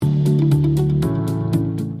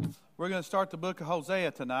going to start the book of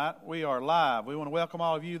Hosea tonight. We are live. We want to welcome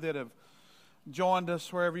all of you that have joined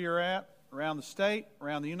us wherever you're at, around the state,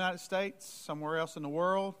 around the United States, somewhere else in the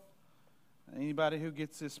world, anybody who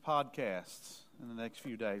gets this podcast in the next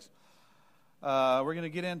few days. We're going to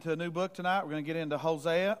get into a new book tonight. We're going to get into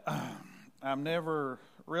Hosea. I'm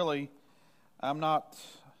not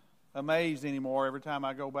amazed anymore every time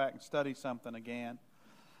I go back and study something again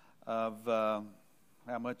of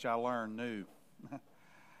how much I learn new.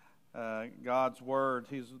 God's Word,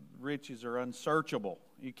 His riches are unsearchable.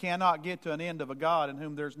 You cannot get to an end of a God in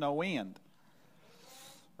whom there's no end.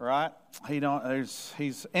 Right?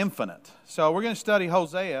 He's infinite. So we're going to study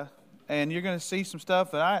Hosea, and you're going to see some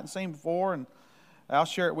stuff that I hadn't seen before, and I'll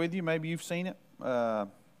share it with you. Maybe you've seen it. But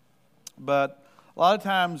a lot of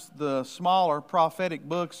times the smaller prophetic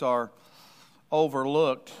books are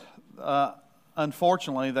overlooked.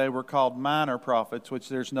 Unfortunately, they were called minor prophets, which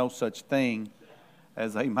there's no such thing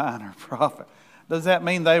as a minor prophet. Does that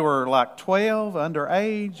mean they were like 12,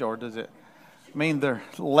 underage, or does it mean they're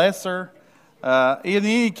lesser? In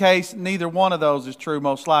any case, neither one of those is true,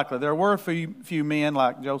 most likely. There were a few men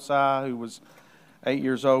like Josiah, who was 8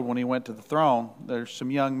 years old when he went to the throne. There's some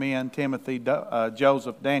young men, Timothy,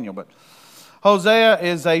 Joseph, Daniel. But Hosea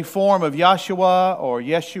is a form of Yahshua, or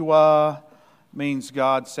Yeshua, means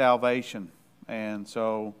God's salvation. And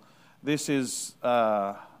so this is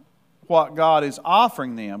what God is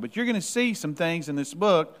offering them. But you're going to see some things in this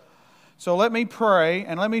book. So let me pray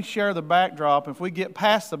and let me share the backdrop. If we get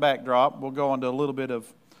past the backdrop, we'll go into a little bit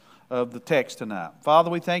of the text tonight. Father,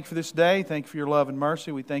 we thank you for this day. Thank you for your love and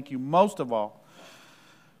mercy. We thank you most of all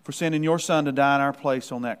for sending your Son to die in our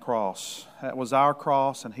place on that cross. That was our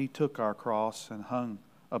cross, and He took our cross and hung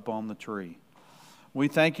upon the tree. We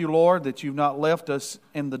thank you, Lord, that you've not left us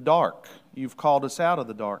in the dark. You've called us out of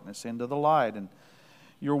the darkness into the light, and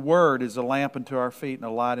your word is a lamp unto our feet and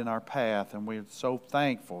a light in our path, and we're so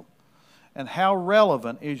thankful. And how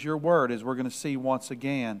relevant is your word, as we're going to see once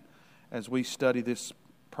again as we study this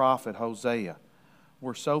prophet Hosea.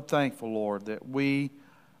 We're so thankful, Lord, that we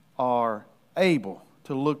are able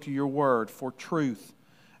to look to your word for truth,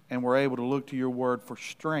 and we're able to look to your word for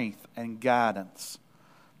strength and guidance.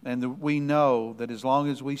 And that we know that as long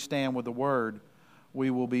as we stand with the word,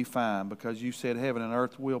 we will be fine, because you said heaven and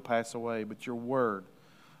earth will pass away, but your word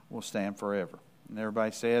will stand forever. And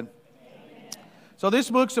everybody said? Amen. So this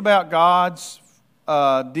book's about God's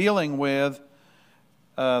dealing with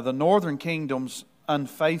the northern kingdom's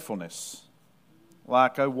unfaithfulness.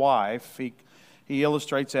 Like a wife, he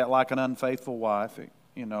illustrates that like an unfaithful wife,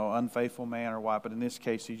 unfaithful man or wife. But in this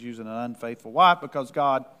case, he's using an unfaithful wife because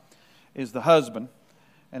God is the husband,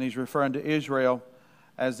 and he's referring to Israel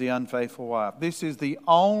as the unfaithful wife. This is the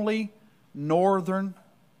only northern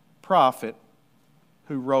prophet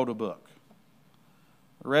who wrote a book.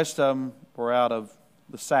 The rest of them were out of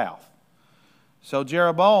the south. So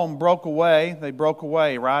Jeroboam broke away. They broke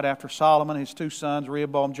away right after Solomon, his two sons,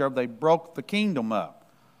 Rehoboam, Jeroboam. They broke the kingdom up.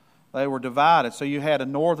 They were divided. So you had a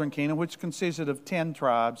northern kingdom, which consisted of 10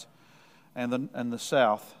 tribes, and the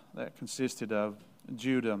south that consisted of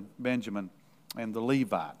Judah, Benjamin, and the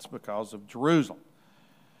Levites because of Jerusalem.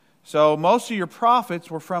 So most of your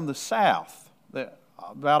prophets were from the south,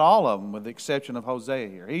 about all of them with the exception of Hosea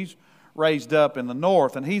here. He's raised up in the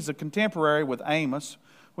north, and he's a contemporary with Amos,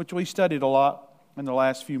 which we studied a lot in the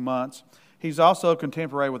last few months. He's also a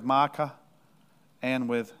contemporary with Micah and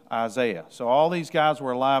with Isaiah. So all these guys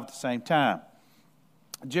were alive at the same time.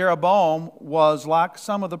 Jeroboam was like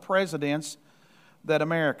some of the presidents that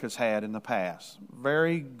America's had in the past.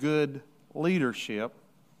 Very good leadership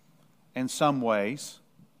in some ways,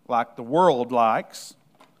 like the world likes.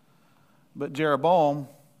 But Jeroboam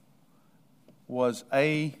was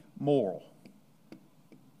amoral.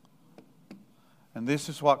 And this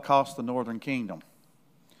is what cost the northern kingdom.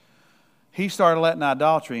 He started letting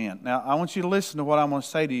idolatry in. Now, I want you to listen to what I'm going to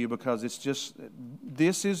say to you, because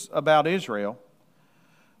this is about Israel,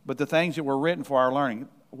 but the things that were written for our learning,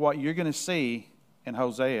 what you're going to see in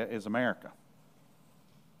Hosea is America.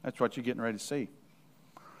 That's what you're getting ready to see.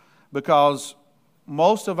 Because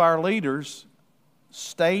most of our leaders,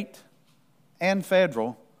 state and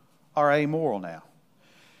federal, are amoral now.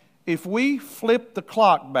 If we flip the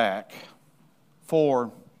clock back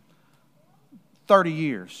for 30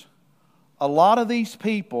 years, a lot of these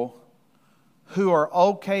people who are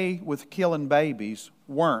okay with killing babies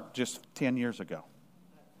weren't just 10 years ago.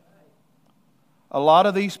 A lot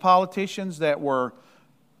of these politicians that were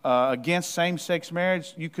against same-sex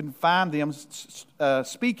marriage, you can find them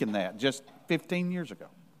speaking that just 15 years ago.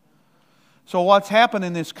 So what's happened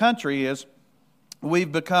in this country is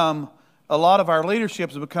a lot of our leadership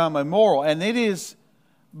has become immoral, and it is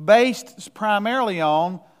based primarily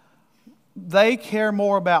on they care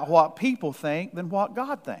more about what people think than what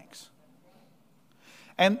God thinks.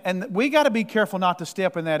 And we got to be careful not to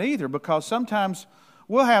step in that either, because sometimes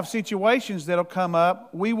we'll have situations that'll come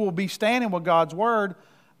up. We will be standing with God's Word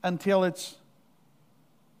until it's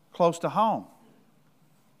close to home.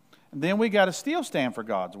 And then we got to still stand for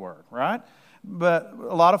God's Word, right? But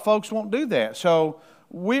a lot of folks won't do that. So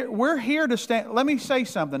we're here to stand. Let me say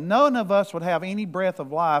something. None of us would have any breath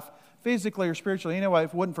of life, physically or spiritually anyway,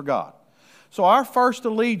 if it wasn't for God. So our first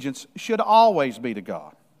allegiance should always be to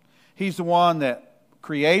God. He's the one that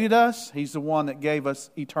created us. He's the one that gave us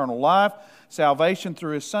eternal life, salvation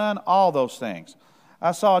through His Son, all those things.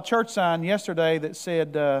 I saw a church sign yesterday that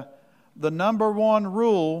said, the number one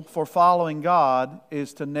rule for following God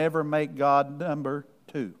is to never make God number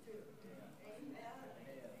two.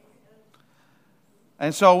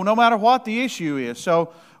 And so no matter what the issue is,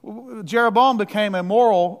 so Jeroboam became a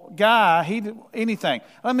moral guy. He did anything.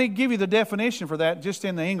 Let me give you the definition for that just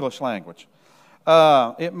in the English language.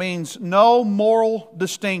 It means no moral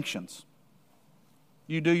distinctions.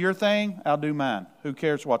 You do your thing, I'll do mine. Who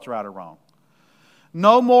cares what's right or wrong?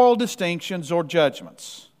 No moral distinctions or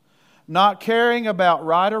judgments. Not caring about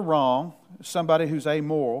right or wrong, somebody who's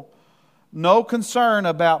amoral. No concern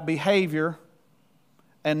about behavior,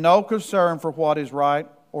 and no concern for what is right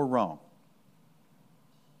or wrong.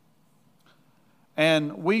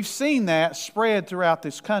 And we've seen that spread throughout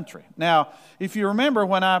this country. Now, if you remember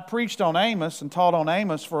when I preached on Amos and taught on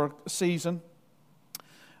Amos for a season,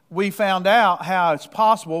 we found out how it's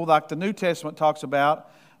possible, like the New Testament talks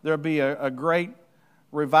about, there'll be a great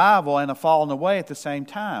revival and a falling away at the same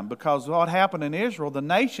time. Because what happened in Israel, the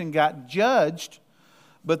nation got judged,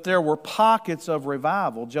 but there were pockets of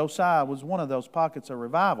revival. Josiah was one of those pockets of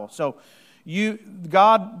revival. So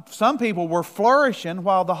some people were flourishing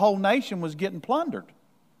while the whole nation was getting plundered.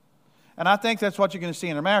 And I think that's what you're going to see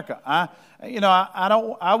in America. I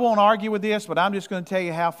won't argue with this, but I'm just going to tell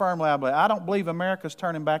you how firmly I believe. I don't believe America's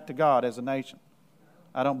turning back to God as a nation.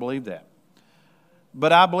 I don't believe that.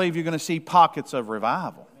 But I believe you're going to see pockets of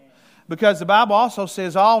revival. Because the Bible also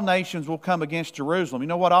says all nations will come against Jerusalem. You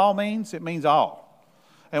know what all means? It means all.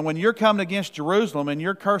 And when you're coming against Jerusalem and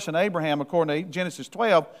you're cursing Abraham according to Genesis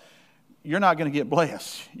 12, you're not going to get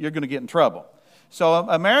blessed. You're going to get in trouble. So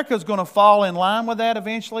America's going to fall in line with that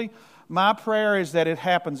eventually. My prayer is that it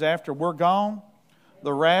happens after we're gone,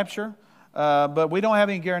 the rapture. But we don't have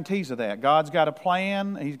any guarantees of that. God's got a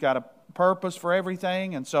plan. He's got a purpose for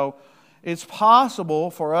everything. And so it's possible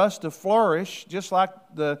for us to flourish just like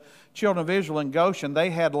the children of Israel in Goshen. They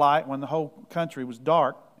had light when the whole country was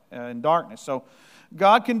dark, in darkness. So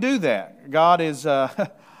God can do that. God is...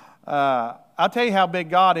 I'll tell you how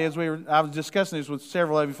big God is. I was discussing this with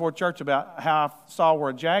several of you before church about how I saw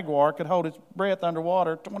where a jaguar could hold its breath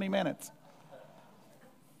underwater 20 minutes.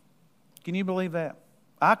 Can you believe that?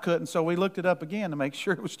 I couldn't, so we looked it up again to make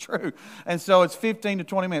sure it was true. And so it's 15 to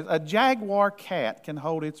 20 minutes. A jaguar cat can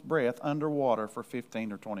hold its breath underwater for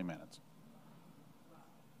 15 or 20 minutes.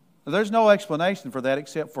 There's no explanation for that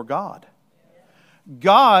except for God.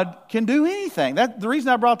 God can do anything. The reason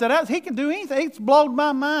I brought that out is He can do anything. It's blown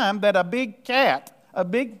my mind that a big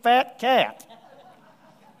fat cat,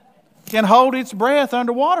 can hold its breath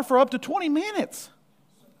underwater for up to 20 minutes.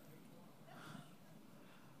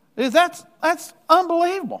 That's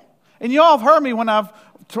unbelievable. And you all have heard me when I've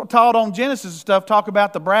taught on Genesis and stuff talk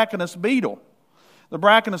about the Brachynes beetle. The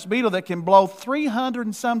Brachynes beetle that can blow 300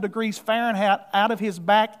 and some degrees Fahrenheit out of his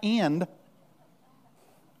back end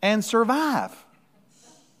and survive.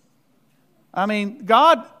 I mean,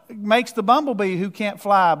 God makes the bumblebee who can't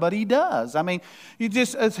fly, but He does. I mean,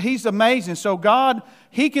 He's amazing. So God,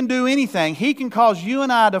 He can do anything. He can cause you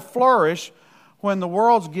and I to flourish when the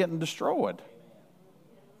world's getting destroyed.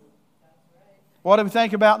 What do we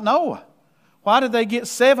think about Noah? Why did they get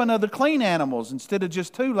 7 of the clean animals instead of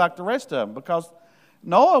just 2 like the rest of them? Because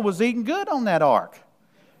Noah was eating good on that ark.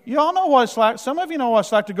 You all know what it's like. Some of you know what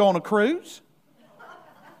it's like to go on a cruise.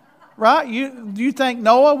 Right? Do you think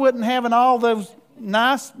Noah wouldn't having all those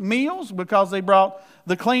nice meals because they brought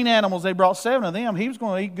the clean animals? They brought 7 of them. He was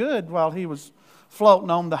going to eat good while he was floating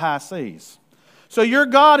on the high seas. So your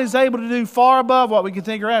God is able to do far above what we can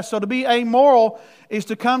think or ask. So to be amoral is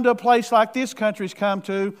to come to a place like this country's come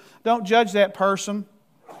to. Don't judge that person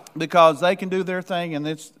because they can do their thing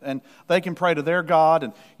and they can pray to their God.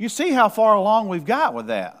 And you see how far along we've got with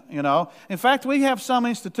that. You know, in fact, we have some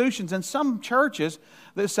institutions and some churches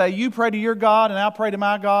that say, you pray to your God and I'll pray to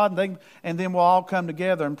my God, and then we'll all come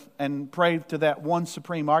together and pray to that one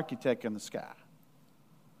supreme architect in the sky.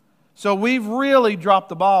 So we've really dropped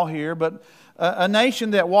the ball here, but a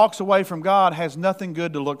nation that walks away from God has nothing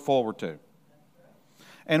good to look forward to.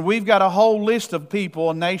 And we've got a whole list of people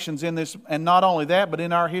and nations in this, and not only that, but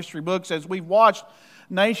in our history books, as we've watched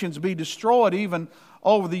nations be destroyed even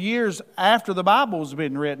over the years after the Bible has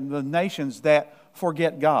been written, the nations that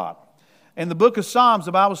forget God. In the book of Psalms,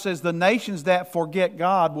 the Bible says the nations that forget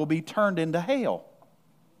God will be turned into hell.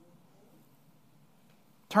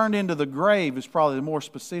 Turned into the grave is probably the more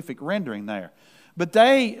specific rendering there. But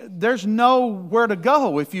there's nowhere to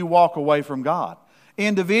go if you walk away from God.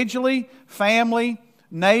 Individually, family,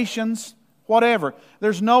 nations, whatever.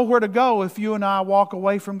 There's nowhere to go if you and I walk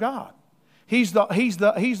away from God. He's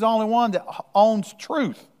the only one that owns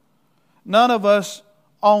truth. None of us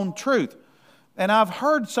own truth. And I've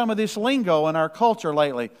heard some of this lingo in our culture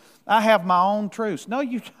lately. I have my own truths. No,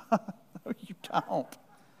 you don't. No, you don't.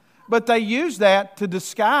 But they use that to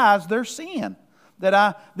disguise their sin.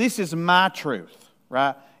 This is my truth,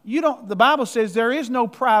 right? The Bible says there is no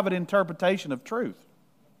private interpretation of truth.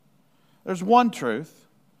 There's one truth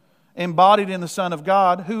embodied in the Son of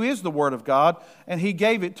God, who is the Word of God, and He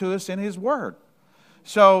gave it to us in His Word.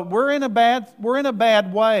 So we're in a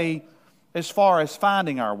bad way as far as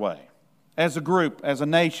finding our way as a group, as a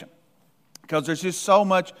nation, because there's just so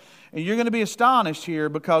much. And you're going to be astonished here,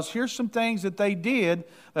 because here's some things that they did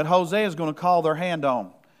that Hosea is going to call their hand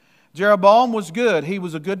on. Jeroboam was good. He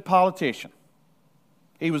was a good politician.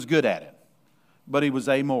 He was good at it. But he was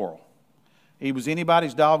amoral. He was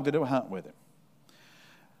anybody's dog that would hunt with him.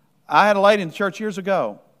 I had a lady in the church years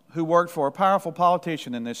ago who worked for a powerful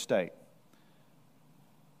politician in this state.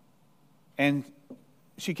 And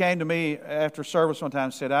she came to me after service one time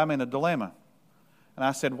and said, I'm in a dilemma. And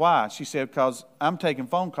I said, why? She said, because I'm taking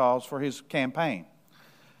phone calls for his campaign.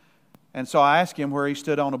 And so I asked him where he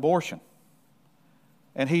stood on abortion.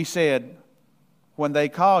 And he said, when they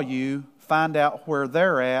call you, find out where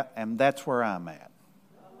they're at, and that's where I'm at.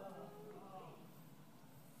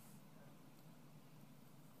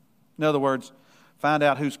 In other words, find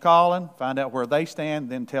out who's calling, find out where they stand,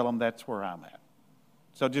 then tell them that's where I'm at.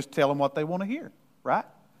 So just tell them what they want to hear, right?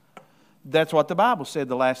 That's what the Bible said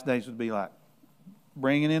the last days would be like.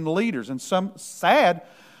 Bringing in the leaders. And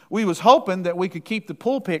we was hoping that we could keep the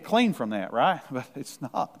pulpit clean from that, right? But it's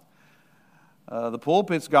not. The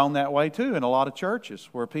pulpit's gone that way too in a lot of churches,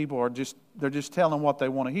 where people they're just telling what they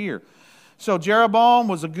want to hear. So Jeroboam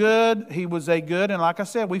was he was a good, and like I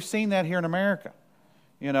said, we've seen that here in America.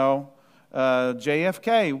 You know,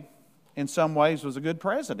 JFK in some ways was a good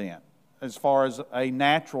president as far as a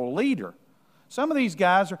natural leader. Some of these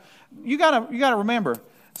guys you got to remember,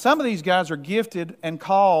 some of these guys are gifted and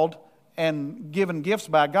called and given gifts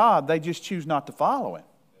by God. They just choose not to follow Him.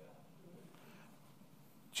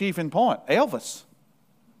 Chief in point, Elvis.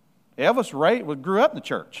 Elvis grew up in the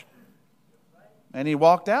church. And he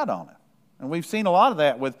walked out on it. And we've seen a lot of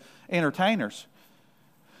that with entertainers.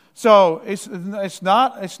 So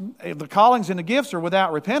the callings and the gifts are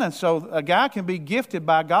without repentance. So a guy can be gifted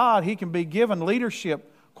by God. He can be given leadership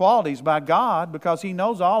qualities by God because He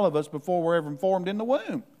knows all of us before we're ever formed in the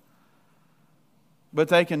womb. But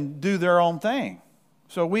they can do their own thing.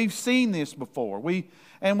 So we've seen this before.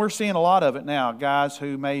 And we're seeing a lot of it now. Guys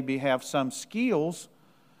who maybe have some skills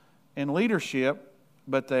in leadership,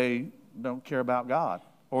 but they don't care about God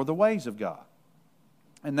or the ways of God.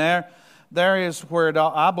 And there is where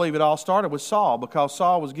I believe it all started with Saul, because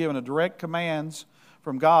Saul was given a direct commands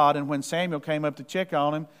from God. And when Samuel came up to check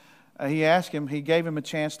on him, he gave him a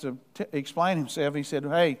chance to explain himself. He said,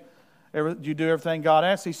 hey, did you do everything God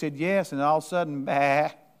asked? He said, yes. And all of a sudden, bah.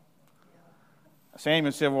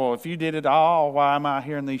 Samuel said, well, if you did it all, why am I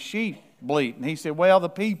hearing these sheep bleat? And he said, well, the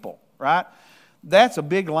people, right? That's a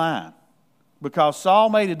big line, because Saul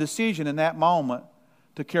made a decision in that moment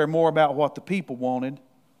to care more about what the people wanted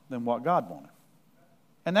than what God wanted.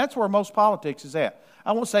 And that's where most politics is at.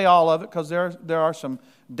 I won't say all of it, because there are some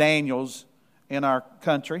Daniels in our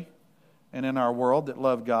country and in our world that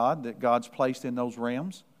love God, that God's placed in those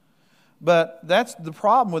realms. But that's the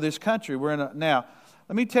problem with this country. Now,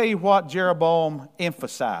 let me tell you what Jeroboam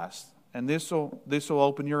emphasized, and this will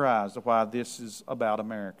open your eyes to why this is about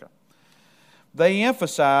America.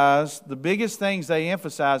 The biggest things they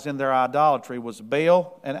emphasized in their idolatry was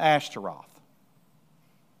Baal and Ashtaroth.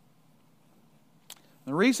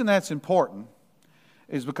 The reason that's important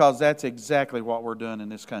is because that's exactly what we're doing in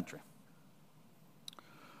this country.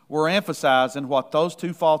 We're emphasizing what those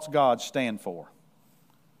two false gods stand for.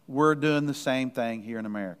 We're doing the same thing here in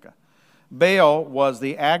America. Baal was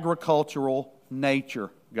the agricultural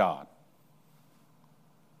nature god.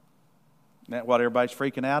 Isn't that what everybody's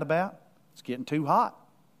freaking out about? It's getting too hot.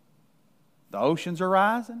 The oceans are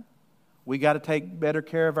rising. We got to take better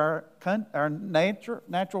care of our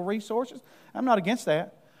natural resources. I'm not against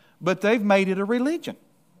that. But they've made it a religion.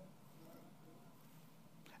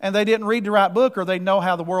 And they didn't read the right book, or they know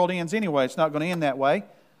how the world ends anyway. It's not going to end that way.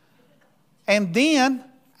 And then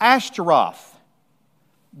Ashtaroth.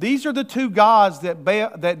 These are the two gods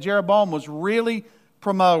that Jeroboam was really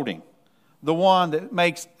promoting. The one that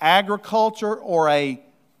makes agriculture or a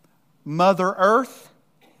Mother Earth,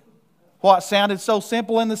 what sounded so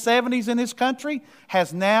simple in the 70s in this country,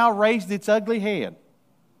 has now raised its ugly head.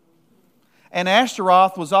 And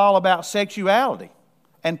Ashtaroth was all about sexuality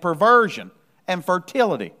and perversion and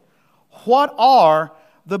fertility. What are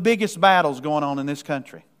the biggest battles going on in this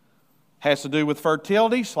country? Has to do with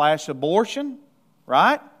fertility / abortion,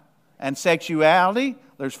 right? And sexuality.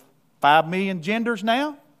 There's 5 million genders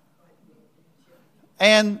now.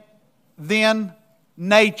 And then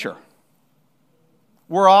nature.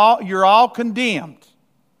 You're all condemned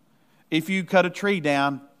if you cut a tree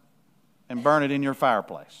down and burn it in your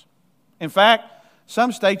fireplace. In fact,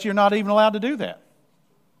 some states you're not even allowed to do that.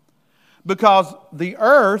 Because the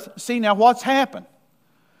earth, see now what's happened.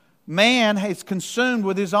 Man is consumed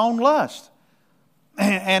with his own lust.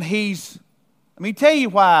 And let me tell you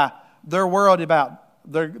why they're worried about,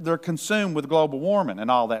 they're consumed with global warming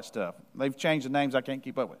and all that stuff. They've changed the names I can't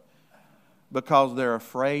keep up with. Because they're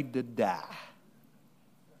afraid to die.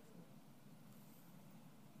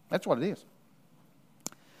 That's what it is.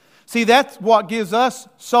 See, that's what gives us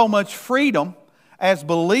so much freedom as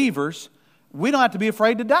believers. We don't have to be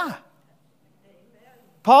afraid to die.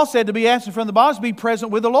 Paul said to be absent from the body is to be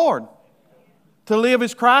present with the Lord. To live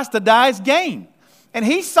is Christ, to die is gain. And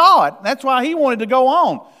he saw it. That's why he wanted to go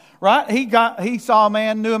on. Right? He saw a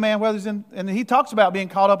man, knew a man, whether he's in, and he talks about being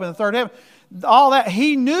caught up in the third heaven. All that,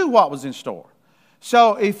 he knew what was in store.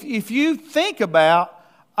 So if you think about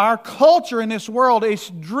our culture in this world,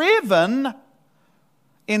 it's driven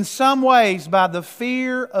in some ways by the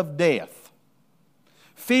fear of death.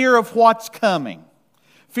 Fear of what's coming.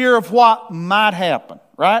 Fear of what might happen,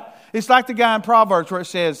 right? It's like the guy in Proverbs where it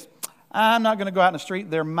says, I'm not going to go out in the street,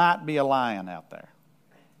 there might be a lion out there.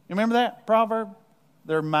 You remember that proverb?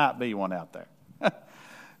 There might be one out there.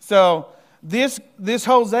 So this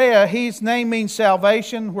Hosea, his name means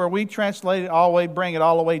salvation, where we translate it all the way, bring it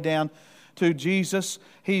all the way down to Jesus.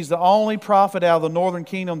 He's the only prophet out of the northern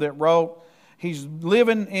kingdom that wrote. He's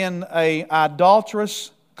living in an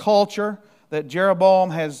idolatrous culture that Jeroboam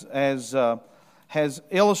has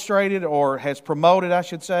illustrated, or has promoted, I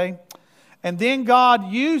should say. And then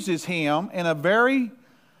God uses him in a very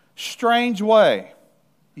strange way.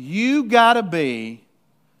 You got to be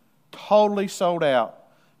totally sold out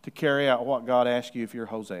to carry out what God asks you if you're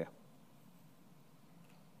Hosea.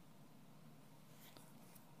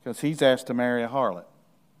 Because he's asked to marry a harlot.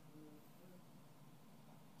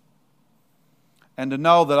 And to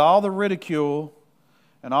know that all the ridicule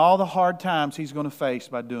and all the hard times he's going to face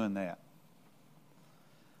by doing that.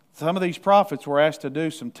 Some of these prophets were asked to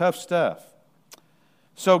do some tough stuff.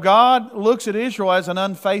 So God looks at Israel as an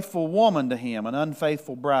unfaithful woman to him, an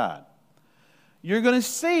unfaithful bride. You're going to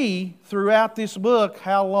see throughout this book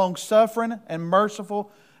how long-suffering and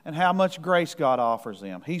merciful and how much grace God offers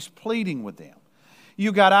them. He's pleading with them.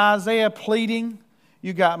 You got Isaiah pleading.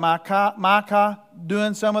 You got Micah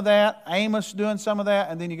doing some of that. Amos doing some of that.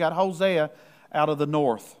 And then you got Hosea out of the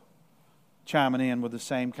north chiming in with the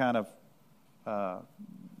same kind of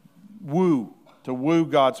to woo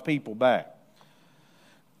God's people back.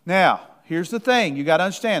 Now, here's the thing. You got to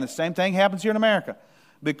understand, the same thing happens here in America.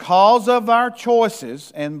 Because of our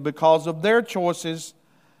choices and because of their choices,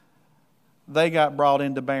 they got brought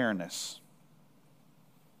into barrenness.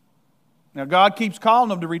 Now, God keeps calling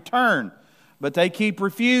them to return, but they keep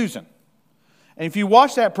refusing. And if you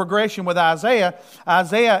watch that progression with Isaiah,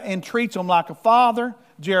 Isaiah entreats them like a father.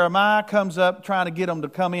 Jeremiah comes up trying to get them to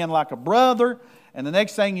come in like a brother. And the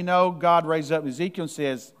next thing you know, God raises up Ezekiel and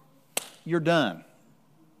says, you're done.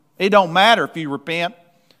 It don't matter if you repent,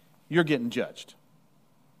 you're getting judged.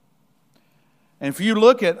 And if you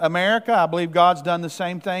look at America, I believe God's done the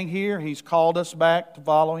same thing here. He's called us back to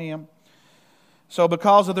follow Him. So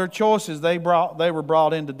because of their choices, they were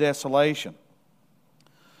brought into desolation.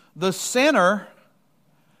 The sinner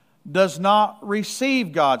does not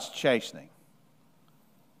receive God's chastening.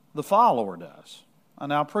 The follower does.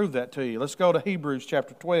 And I'll prove that to you. Let's go to Hebrews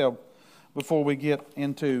chapter 12 before we get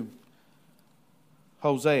into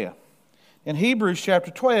Hosea. In Hebrews chapter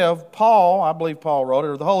 12, I believe Paul wrote it,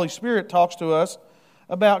 or the Holy Spirit talks to us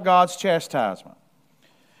about God's chastisement.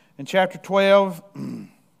 In chapter 12,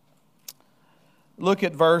 look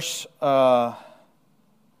at verse 5.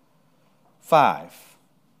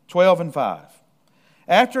 12 and 5.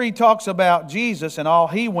 After he talks about Jesus and all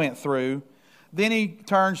he went through, then he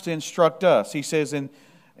turns to instruct us. He says in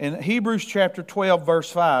Hebrews chapter 12,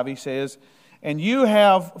 verse 5, he says, "And you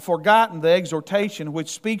have forgotten the exhortation which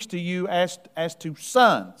speaks to you as to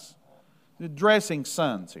sons," addressing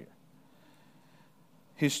sons here,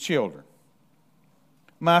 his children.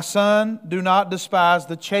 "My son, do not despise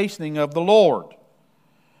the chastening of the Lord,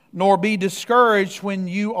 nor be discouraged when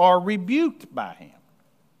you are rebuked by Him.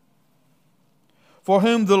 For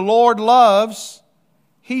whom the Lord loves,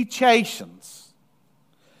 He chastens,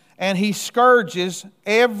 and He scourges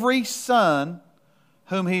every son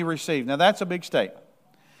whom He receives." Now that's a big statement.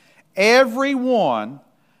 Everyone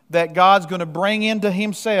that God's going to bring into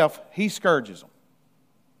Himself, He scourges them.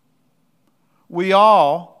 We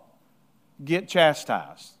all get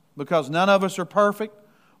chastised because none of us are perfect.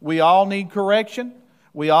 We all need correction.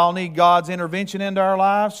 We all need God's intervention into our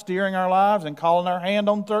lives, steering our lives and calling our hand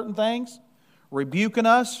on certain things, rebuking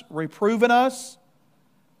us, reproving us.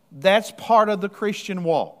 That's part of the Christian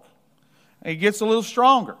walk. It gets a little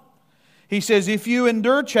stronger. He says, if you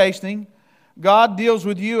endure chastening, God deals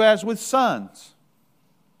with you as with sons.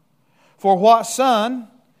 For what son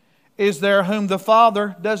is there whom the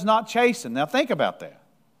Father does not chasten? Now think about that.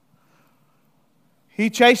 He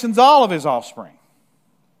chastens all of His offspring.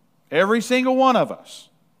 Every single one of us.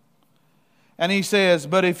 And He says,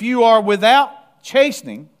 but if you are without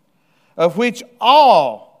chastening, of which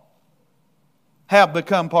all have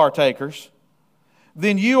become partakers,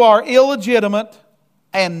 then you are illegitimate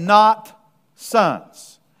and not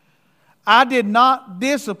sons. I did not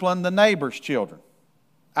discipline the neighbor's children.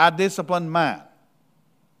 I disciplined mine.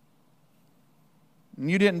 And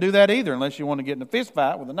you didn't do that either unless you want to get in a fist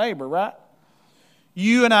fight with a neighbor, right?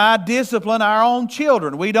 You and I discipline our own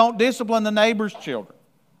children. We don't discipline the neighbor's children.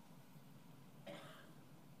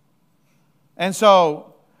 And so,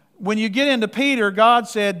 when you get into Peter, God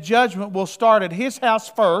said judgment will start at His house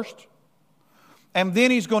first, and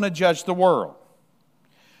then He's going to judge the world.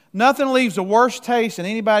 Nothing leaves a worse taste in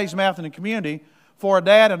anybody's mouth in the community for a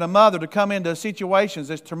dad and a mother to come into situations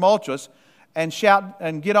that's tumultuous and shout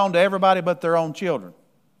and get on to everybody but their own children.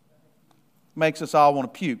 Makes us all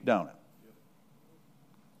want to puke, don't it?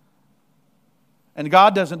 And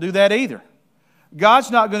God doesn't do that either.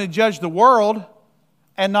 God's not going to judge the world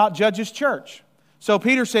and not judge His church. So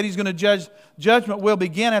Peter said He's going to judge. Judgment will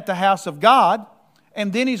begin at the house of God,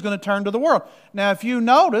 and then He's going to turn to the world. Now, if you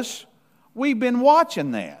notice, we've been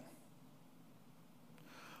watching that.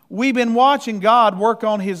 We've been watching God work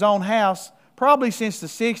on His own house probably since the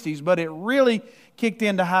 60s, but it really kicked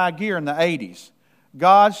into high gear in the 80s.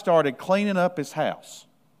 God started cleaning up His house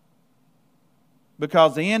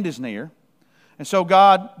because the end is near. And so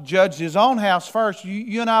God judged His own house first.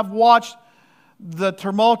 You and I have watched the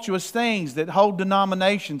tumultuous things that whole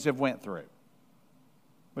denominations have went through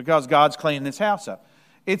because God's cleaning His house up.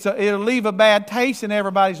 It'll leave a bad taste in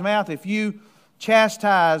everybody's mouth if you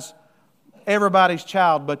chastise everybody's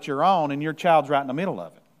child but your own, and your child's right in the middle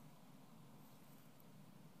of it.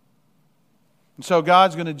 And so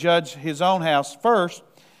God's going to judge His own house first,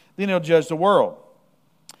 then He'll judge the world.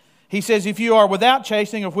 He says, if you are without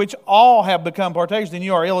chastening, of which all have become partakers, then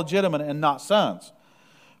you are illegitimate and not sons.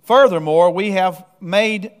 Furthermore, we have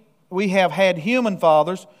had human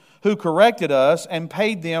fathers who corrected us and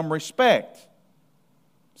paid them respect.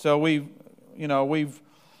 So we've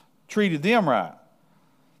treated them right.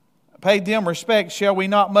 Paid them respect. Shall we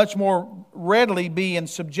not much more readily be in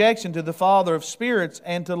subjection to the Father of spirits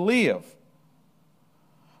and to live?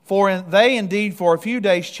 For they indeed for a few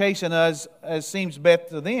days chasten us as seems best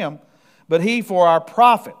to them, but He for our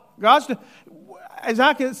profit. As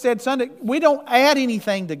I said Sunday, we don't add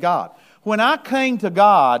anything to God. When I came to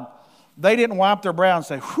God, they didn't wipe their brow and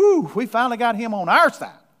say, whew, we finally got Him on our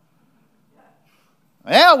side.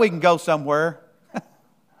 Well, we can go somewhere.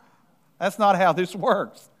 That's not how this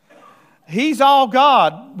works. He's all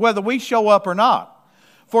God, whether we show up or not.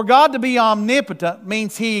 For God to be omnipotent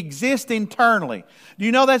means He exists internally. Do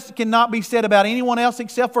you know that cannot be said about anyone else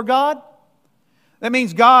except for God? That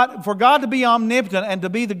means for God to be omnipotent and to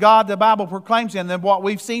be the God the Bible proclaims Him and what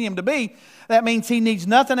we've seen Him to be, that means He needs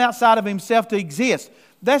nothing outside of Himself to exist.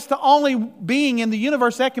 That's the only being in the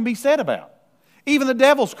universe that can be said about. Even the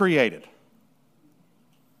devil's created.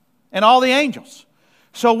 And all the angels.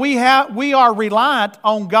 So we are reliant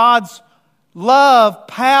on God's love,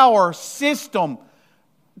 power, system,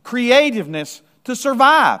 creativeness to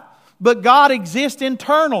survive. But God exists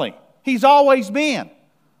internally. He's always been.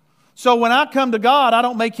 So when I come to God, I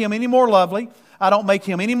don't make Him any more lovely. I don't make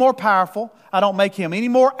Him any more powerful. I don't make Him any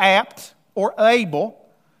more apt or able.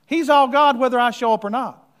 He's all God whether I show up or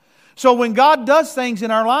not. So when God does things in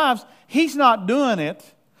our lives, He's not doing it.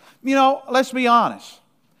 You know, let's be honest.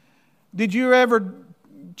 Did you ever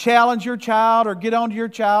challenge your child or get onto your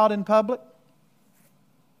child in public?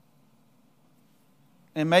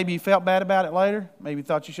 And maybe you felt bad about it later? Maybe you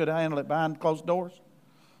thought you should have handled it behind closed doors?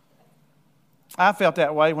 I felt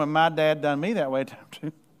that way when my dad done me that way.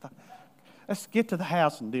 Let's get to the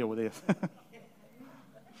house and deal with this.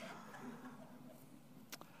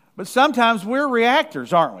 But sometimes we're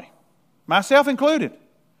reactors, aren't we? Myself included.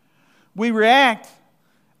 We react,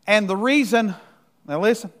 and the reason, now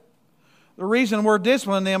listen, the reason we're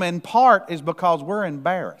disciplining them in part is because we're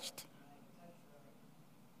embarrassed.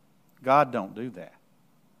 God don't do that.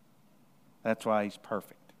 That's why He's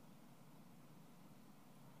perfect.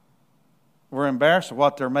 We're embarrassed of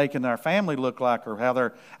what they're making their family look like or how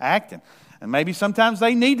they're acting. And maybe sometimes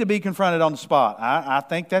they need to be confronted on the spot. I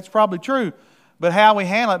think that's probably true. But how we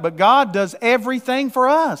handle it. But God does everything for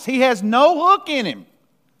us. He has no hook in Him.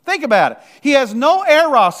 Think about it. He has no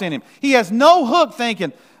eros in Him. He has no hook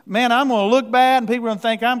thinking, man, I'm going to look bad and people are going to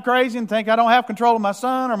think I'm crazy and think I don't have control of my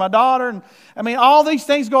son or my daughter. And I mean, all these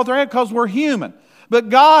things go through our head because we're human. But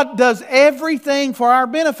God does everything for our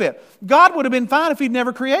benefit. God would have been fine if He'd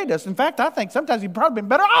never created us. In fact, I think sometimes He'd probably been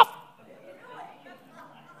better off.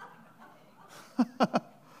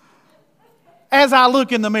 As I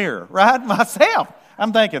look in the mirror, right, myself,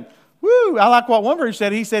 I'm thinking, woo, I like what one verse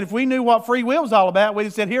said. He said, if we knew what free will was all about, we'd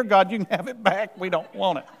have said, here, God, you can have it back. We don't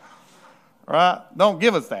want it. Right? Don't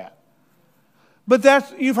give us that. But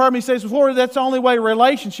that's, you've heard me say this before, that's the only way a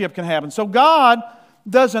relationship can happen. So God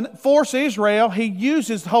doesn't force Israel. He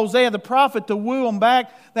uses Hosea the prophet to woo them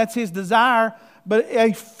back. That's His desire. But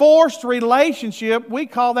a forced relationship, we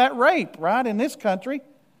call that rape, right, in this country.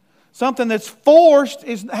 Something that's forced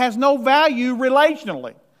has no value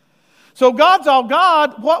relationally. So God's all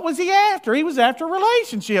God. What was He after? He was after a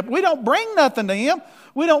relationship. We don't bring nothing to Him.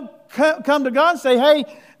 We don't come to God and say, hey,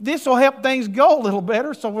 this will help things go a little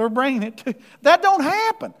better, so we're bringing it to. That don't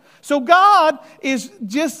happen. So God is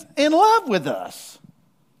just in love with us.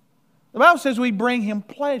 The Bible says we bring Him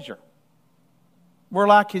pleasure. We're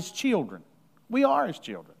like His children. We are His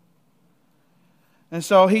children. And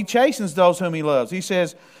so He chastens those whom He loves. He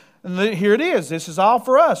says, and here it is. This is all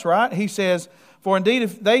for us, right? He says, for indeed,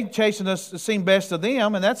 if they chasten us, it seems best to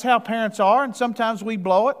them. And that's how parents are. And sometimes we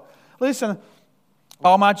blow it. Listen,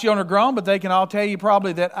 all my children are grown, but they can all tell you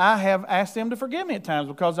probably that I have asked them to forgive me at times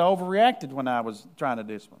because I overreacted when I was trying to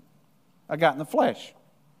discipline. I got in the flesh.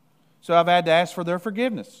 So I've had to ask for their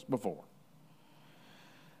forgiveness before.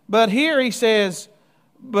 But here he says,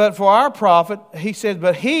 but for our profit, he says,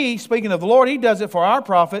 but He, speaking of the Lord, He does it for our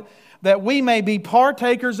profit, that we may be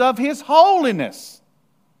partakers of His holiness.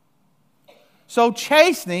 So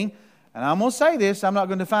chastening, and I'm going to say this, I'm not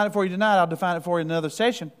going to define it for you tonight, I'll define it for you in another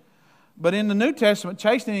session. But in the New Testament,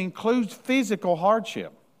 chastening includes physical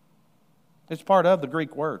hardship. It's part of the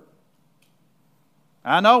Greek word.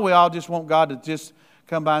 I know we all just want God to just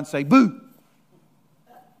come by and say, boo,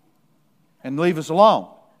 and leave us alone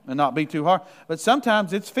and not be too hard. But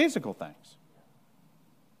sometimes it's physical things.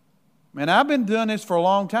 And I've been doing this for a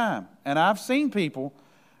long time, and I've seen people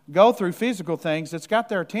go through physical things that's got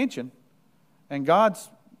their attention, and God's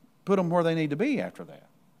put them where they need to be after that.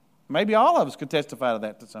 Maybe all of us could testify to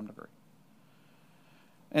that to some degree.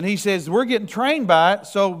 And he says we're getting trained by it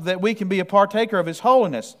so that we can be a partaker of His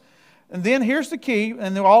holiness. And then here's the key,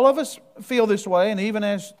 and all of us feel this way, and even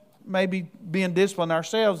as maybe being disciplined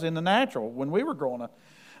ourselves in the natural when we were growing up.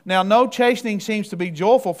 Now, no chastening seems to be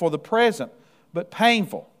joyful for the present, but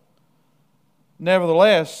painful.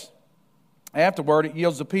 Nevertheless, afterward it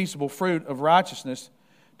yields the peaceable fruit of righteousness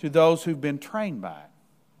to those who've been trained by it.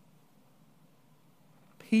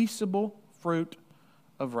 Peaceable fruit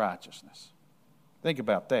of righteousness. Think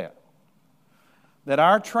about that. That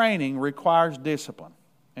our training requires discipline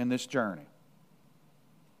in this journey.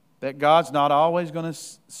 That God's not always going to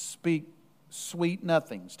speak sweet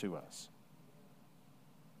nothings to us.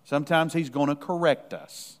 Sometimes He's going to correct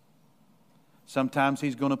us. Sometimes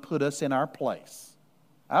He's going to put us in our place.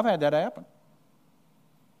 I've had that happen.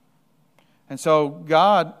 And so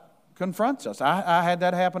God confronts us. I had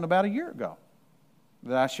that happen about a year ago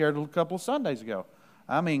that I shared a couple of Sundays ago.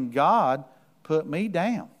 I mean, God put me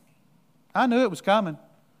down. I knew it was coming.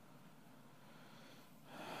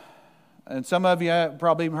 And some of you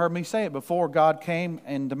probably even heard me say it before. God came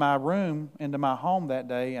into my room, into my home that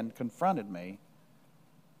day and confronted me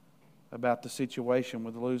about the situation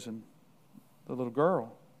with losing the little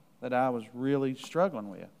girl that I was really struggling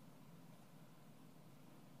with.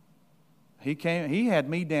 He had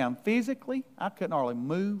me down physically. I couldn't hardly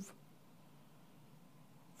move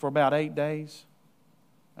for about 8 days.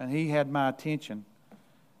 And He had my attention.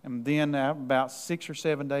 And then about 6 or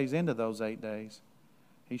 7 days into those 8 days,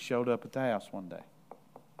 he showed up at the house one day.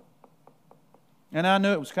 And I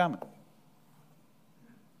knew it was coming.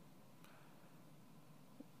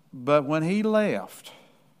 But when he left,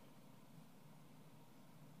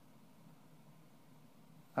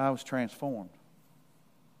 I was transformed.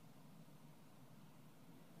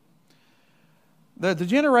 The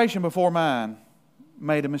generation before mine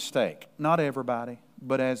made a mistake. Not everybody,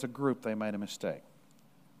 but as a group they made a mistake.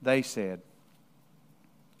 They said,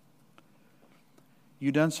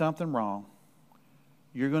 you done something wrong.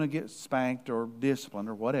 You're going to get spanked or disciplined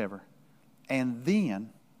or whatever. And then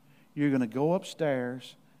you're going to go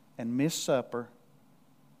upstairs and miss supper,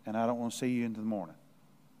 and I don't want to see you into the morning.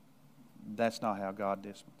 That's not how God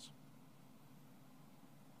disciplines.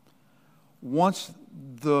 Once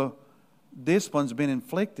the discipline's been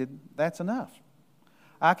inflicted, that's enough.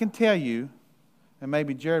 I can tell you, and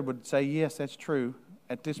maybe Jared would say, yes, that's true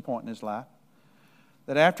at this point in his life,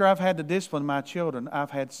 that after I've had to discipline my children,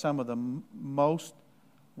 I've had some of the most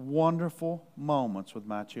wonderful moments with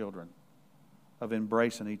my children of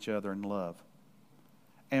embracing each other in love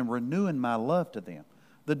and renewing my love to them.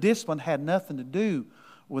 The discipline had nothing to do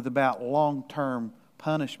with about long-term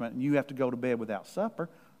punishment and you have to go to bed without supper.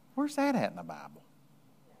 Where's that at in the Bible?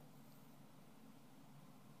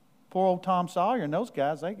 Poor old Tom Sawyer and those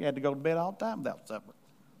guys, they had to go to bed all the time without supper.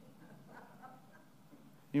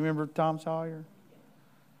 You remember Tom Sawyer?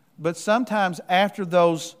 But sometimes after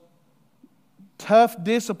those tough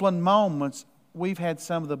discipline moments, we've had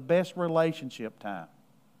some of the best relationship time.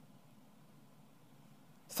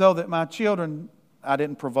 So that my children, I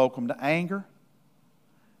didn't provoke them to anger.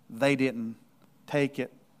 They didn't take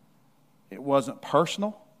it. It wasn't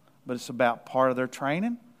personal, but it's about part of their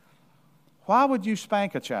training. Why would you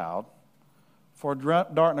spank a child for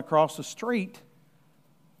darting across the street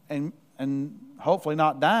and hopefully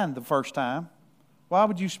not dying the first time? Why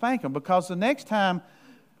would you spank them? Because the next time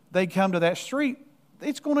they come to that street,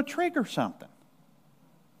 it's going to trigger something.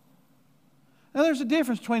 Now, there's a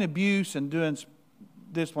difference between abuse and doing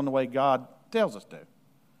discipline the way God tells us to.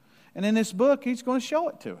 And in this book, He's going to show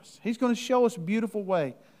it to us. He's going to show us a beautiful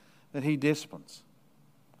way that He disciplines.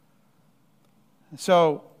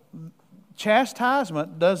 So,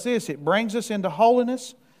 chastisement does this. It brings us into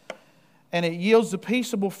holiness, and it yields the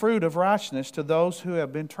peaceable fruit of righteousness to those who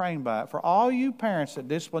have been trained by it. For all you parents that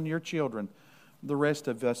discipline your children, the rest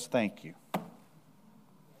of us thank you.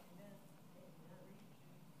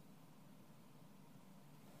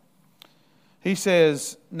 He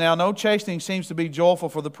says, now no chastening seems to be joyful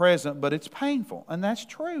for the present, but it's painful. And that's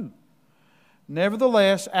true.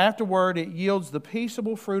 Nevertheless, afterward it yields the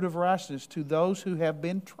peaceable fruit of righteousness to those who have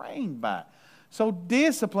been trained by it. So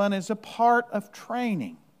discipline is a part of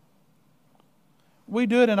training. We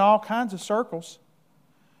do it in all kinds of circles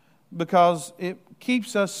because it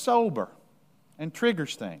keeps us sober and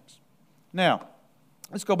triggers things. Now,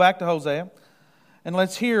 let's go back to Hosea and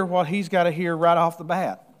let's hear what he's got to hear right off the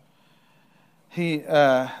bat.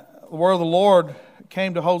 The word of the Lord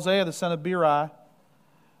came to Hosea, the son of Beeri,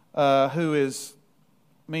 who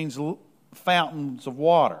means fountains of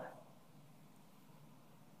water.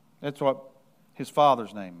 That's what his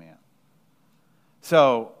father's name meant.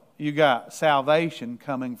 So you got salvation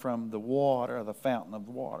coming from the water, the fountain of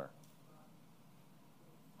water.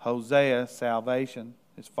 Hosea, salvation.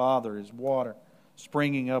 His father is water,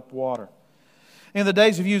 springing up water. In the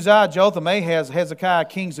days of Uzziah, Jotham, Ahaz, Hezekiah,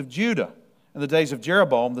 kings of Judah. In the days of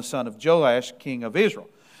Jeroboam, the son of Joash, king of Israel.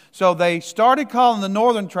 So they started calling the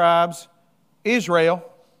northern tribes Israel,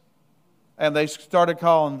 and they started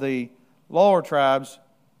calling the lower tribes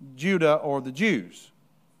Judah or the Jews.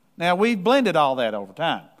 Now, we've blended all that over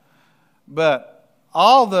time. But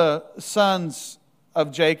all the sons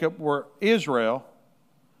of Jacob were Israel.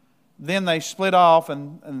 Then they split off,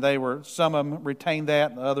 and some of them retained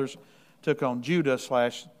that, and the others took on Judah /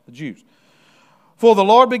 the Jews. For the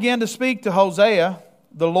Lord began to speak to Hosea.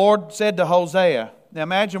 The Lord said to Hosea, now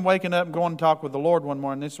imagine waking up and going to talk with the Lord one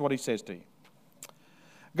morning. This is what He says to you.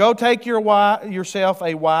 Go take yourself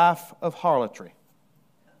a wife of harlotry.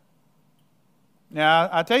 Now,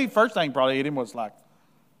 I tell you, first thing probably hit him was like,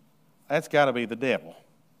 that's got to be the devil.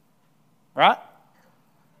 Right?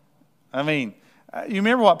 I mean, you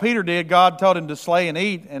remember what Peter did? God told him to slay and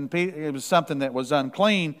eat, and it was something that was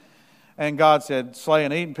unclean. And God said, slay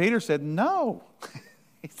and eat. And Peter said, no.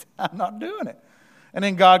 He said, I'm not doing it. And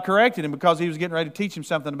then God corrected him because He was getting ready to teach him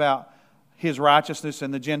something about His righteousness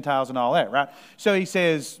and the Gentiles and all that, right? So He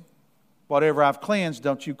says, whatever I've cleansed,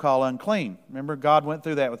 don't you call unclean. Remember, God went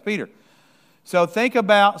through that with Peter. So think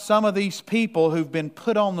about some of these people who've been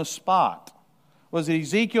put on the spot Was it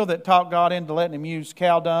Ezekiel that talked God into letting him use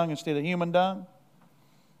cow dung instead of human dung?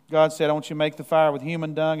 God said, I want you to make the fire with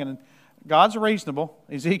human dung. And God's reasonable.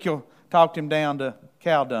 Ezekiel talked him down to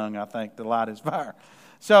cow dung, I think, to light his fire.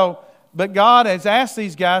 But God has asked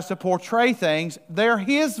these guys to portray things. They're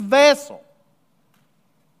His vessel.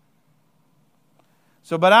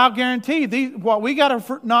 But I'll guarantee you, what we got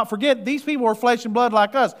to not forget, these people are flesh and blood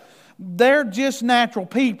like us. They're just natural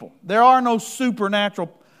people. There are no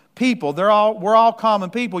supernatural people. We're all common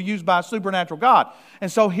people used by a supernatural God.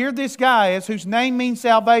 And so here this guy is, whose name means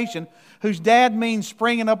salvation, whose dad means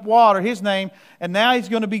springing up water, his name, and now he's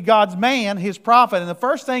going to be God's man, His prophet. And the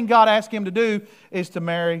first thing God asked him to do is to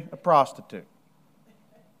marry a prostitute.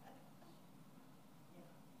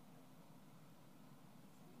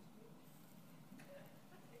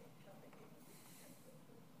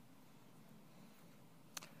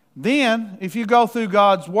 Then, if you go through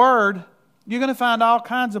God's Word, you're going to find all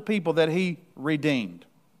kinds of people that He redeemed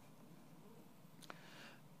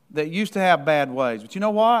that used to have bad ways. But you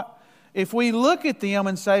know what? If we look at them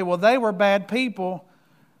and say, well, they were bad people,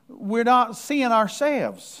 we're not seeing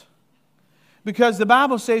ourselves. Because the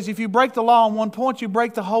Bible says if you break the law on one point, you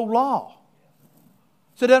break the whole law.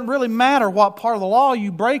 So it doesn't really matter what part of the law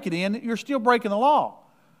you break it in, you're still breaking the law.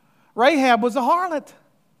 Rahab was a harlot.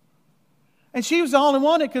 And she was the only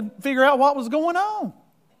one that could figure out what was going on.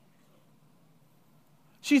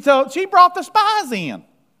 She brought the spies in.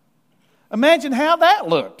 Imagine how that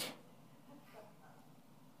looked.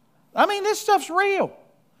 I mean, this stuff's real.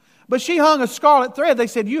 But she hung a scarlet thread. They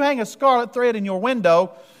said, you hang a scarlet thread in your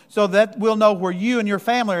window so that we'll know where you and your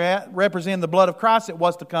family are at, representing the blood of Christ that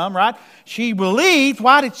was to come, right? She believed.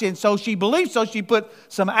 Why did she? And so she believed, so she put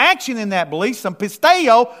some action in that belief, some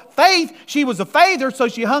pisteo, faith. She was a faither, so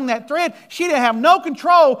she hung that thread. She didn't have no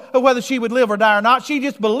control of whether she would live or die or not. She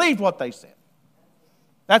just believed what they said.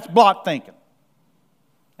 That's block thinking.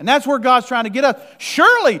 And that's where God's trying to get us.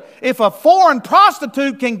 Surely, if a foreign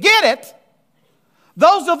prostitute can get it,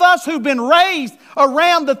 those of us who've been raised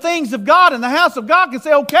around the things of God in the house of God can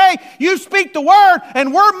say, okay, you speak the word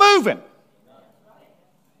and we're moving.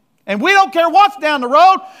 And we don't care what's down the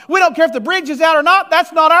road. We don't care if the bridge is out or not.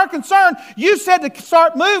 That's not our concern. You said to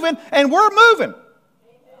start moving and we're moving.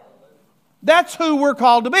 That's who we're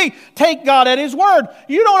called to be. Take God at His word.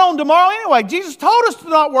 You don't own tomorrow anyway. Jesus told us to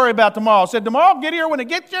not worry about tomorrow. He said, tomorrow will get here when it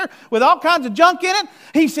gets here with all kinds of junk in it.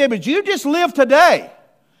 He said, but you just live today.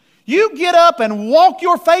 You get up and walk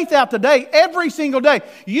your faith out today, every single day.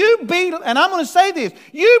 And I'm going to say this,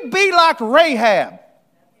 you be like Rahab.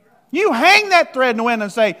 You hang that thread in the wind and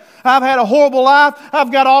say, I've had a horrible life. I've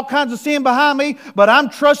got all kinds of sin behind me, but I'm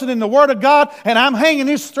trusting in the Word of God, and I'm hanging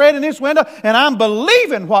this thread in this window, and I'm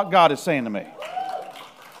believing what God is saying to me.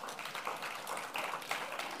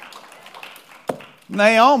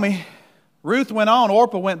 Naomi, Ruth went on,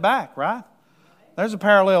 Orpah went back, right? There's a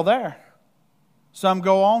parallel there. Some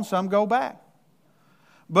go on, some go back.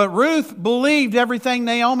 But Ruth believed everything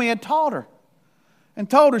Naomi had taught her and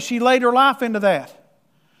told her. She laid her life into that.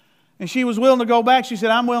 And she was willing to go back. She said,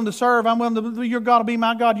 I'm willing to serve. I'm willing to, your God will be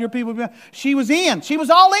my God, your people will be my. She was in. She was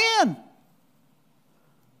all in.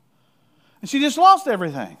 And she just lost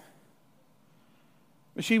everything.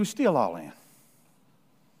 But she was still all in.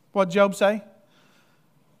 What did Job say?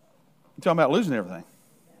 He's talking about losing everything.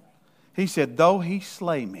 He said, though He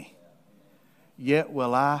slay me, yet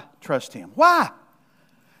will I trust Him. Why?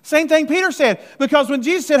 Same thing Peter said. Because when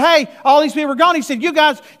Jesus said, hey, all these people are gone, He said, you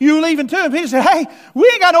guys, you leaving too. And Peter said, hey, we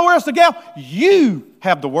ain't got nowhere else to go. You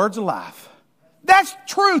have the words of life. That's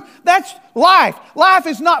truth. That's life. Life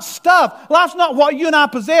is not stuff. Life's not what you and I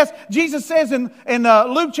possess. Jesus says in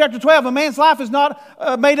Luke chapter 12, a man's life is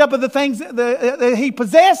not made up of the things that he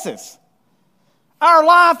possesses. Our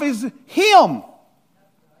life is Him.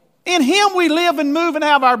 In Him we live and move and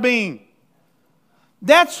have our being.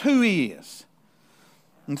 That's who He is.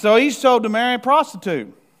 And so he's told to marry a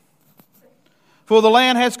prostitute. For the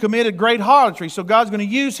land has committed great harlotry. So God's going to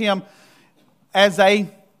use him as a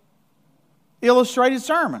illustrated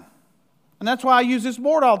sermon. And that's why I use this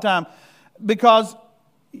board all the time. Because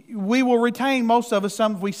we will retain, most of us,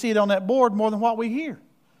 some if we see it on that board, more than what we hear.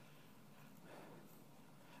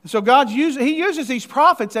 So He uses these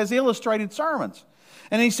prophets as illustrated sermons.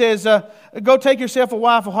 And He says, go take yourself a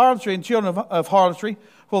wife of harlotry and children of harlotry,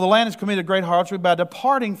 for the land has committed great harlotry by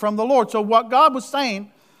departing from the Lord. So what God was saying,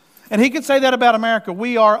 and He could say that about America,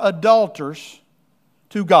 we are adulterers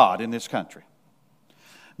to God in this country.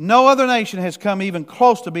 No other nation has come even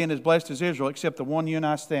close to being as blessed as Israel, except the one you and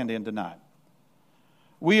I stand in tonight.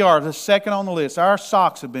 We are the second on the list. Our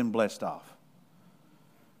socks have been blessed off.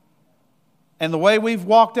 and the way we've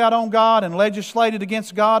walked out on God and legislated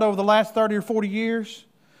against God over the last 30 or 40 years,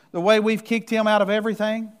 the way we've kicked Him out of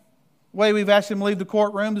everything, the way we've asked Him to leave the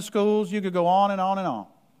courtroom, the schools, you could go on and on and on.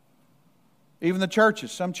 Even the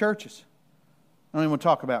churches, some churches, don't even want to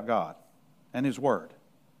talk about God and His Word.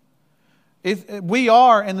 We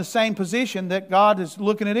are in the same position that God is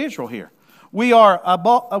looking at Israel here. We are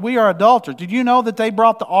adulterers. Did you know that they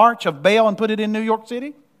brought the arch of Baal and put it in New York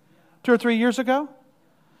City 2 or 3 years ago?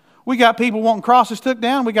 We got people wanting crosses took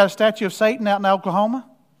down. We got a statue of Satan out in Oklahoma.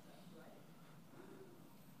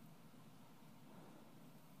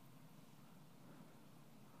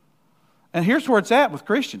 And here's where it's at with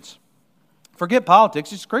Christians. Forget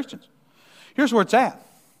politics, it's Christians. Here's where it's at.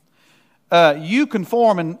 You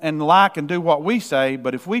conform and like and do what we say,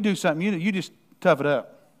 but if we do something, you just tough it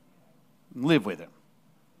up and live with it.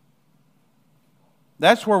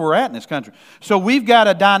 That's where we're at in this country. So we've got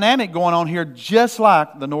a dynamic going on here just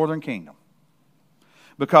like the Northern Kingdom.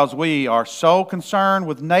 Because we are so concerned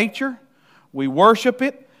with nature, we worship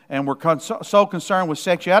it, and we're so concerned with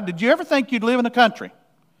sexuality. Did you ever think you'd live in a country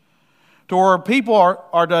to where people are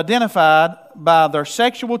identified by their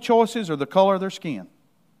sexual choices or the color of their skin?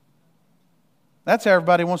 That's how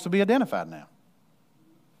everybody wants to be identified now.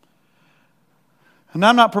 And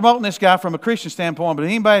I'm not promoting this guy from a Christian standpoint, but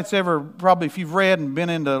anybody that's ever, probably if you've read and been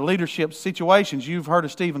into leadership situations, you've heard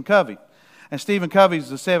of Stephen Covey. And Stephen Covey's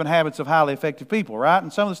The 7 Habits of Highly Effective People, right?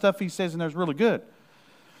 And some of the stuff he says in there is really good.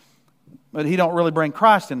 But he don't really bring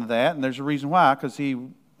Christ into that, and there's a reason why, because he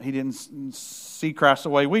didn't see Christ the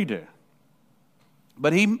way we do.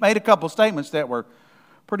 But he made a couple of statements that were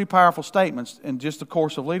pretty powerful statements in just the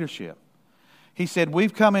course of leadership. He said,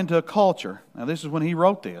 we've come into a culture, now this is when he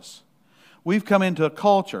wrote this, we've come into a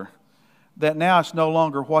culture that now it's no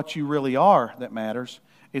longer what you really are that matters,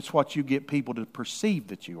 it's what you get people to perceive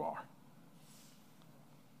that you are.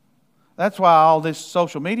 That's why all this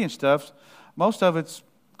social media stuff, most of it's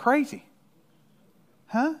crazy.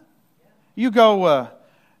 Huh? You go,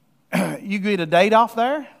 you get a date off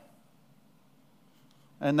there,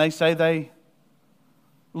 and they say they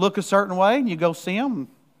look a certain way, and you go see them.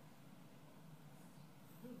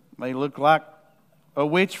 They look like a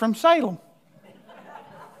witch from Salem.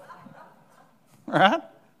 Right?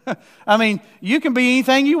 I mean, you can be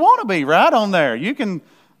anything you want to be, right, on there. You can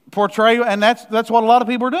portray, and that's what a lot of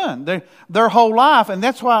people are doing. Their whole life, and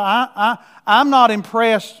that's why I'm not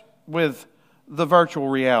impressed with the virtual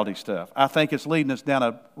reality stuff. I think it's leading us down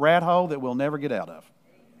a rat hole that we'll never get out of.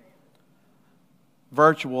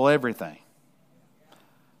 Virtual everything.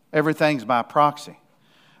 Everything's by proxy.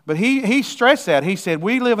 But he stressed that. He said,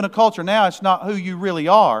 we live in a culture now, it's not who you really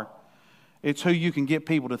are, it's who you can get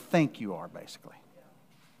people to think you are, basically.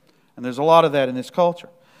 And there's a lot of that in this culture.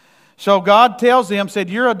 So God tells them, said,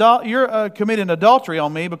 you're committing adultery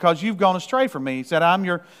on me because you've gone astray from me. He said, I'm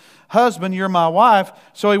your husband, you're my wife.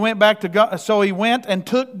 So he went and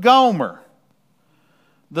took Gomer,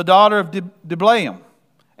 the daughter of Diblaim,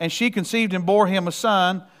 and she conceived and bore him a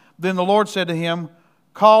son. Then the Lord said to him,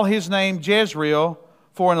 call his name Jezreel,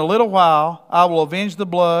 for in a little while I will avenge the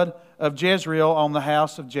blood of Jezreel on the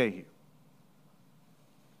house of Jehu.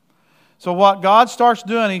 So what God starts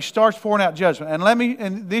doing, He starts pouring out judgment.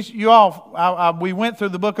 We went through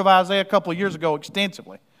the book of Isaiah a couple of years ago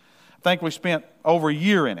extensively. I think we spent over a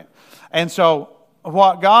year in it. And so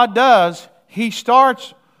what God does, He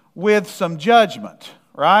starts with some judgment,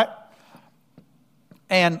 right?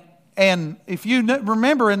 And if you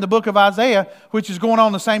remember in the book of Isaiah, which is going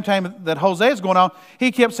on the same time that Hosea is going on,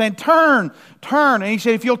 he kept saying, turn. And he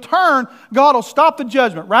said, if you'll turn, God will stop the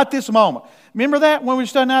judgment right this moment. Remember that when we were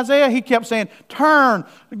studying Isaiah? He kept saying, turn.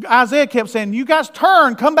 Isaiah kept saying, you guys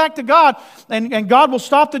turn, come back to God, and God will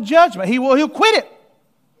stop the judgment. He'll quit it.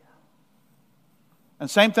 And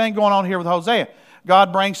same thing going on here with Hosea.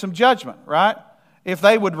 God brings some judgment, right? If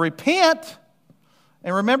they would repent.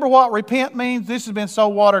 And remember what repent means? This has been so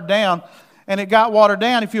watered down. And it got watered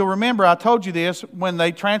down, if you'll remember, I told you this, when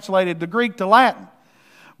they translated the Greek to Latin.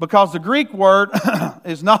 Because the Greek word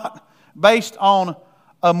is not based on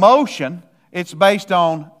emotion, it's based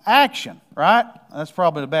on action, right? That's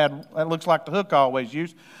probably that looks like the hook I always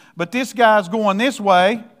use. But this guy's going this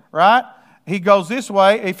way, right? He goes this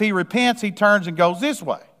way. If he repents, he turns and goes this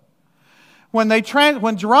way. When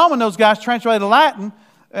Jerome and those guys translated Latin,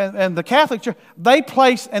 and the Catholic Church, they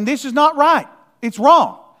place, and this is not right, it's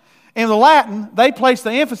wrong. In the Latin, they place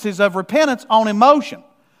the emphasis of repentance on emotion,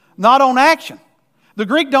 not on action. The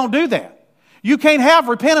Greek don't do that. You can't have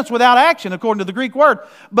repentance without action, according to the Greek word,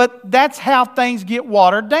 but that's how things get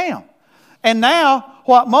watered down. And now,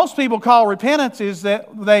 what most people call repentance is that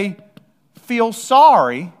they feel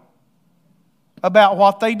sorry about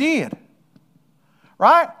what they did.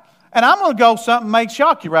 right? And I'm going to go something may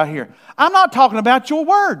shock you right here. I'm not talking about your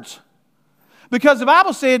words. Because the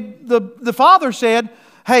Bible said, the father said,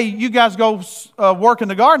 hey, you guys go work in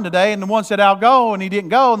the garden today. And the one said, I'll go, and he didn't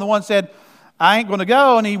go. And the one said, I ain't going to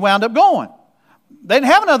go, and he wound up going. They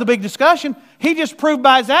didn't have another big discussion. He just proved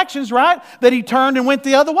by his actions, right, that he turned and went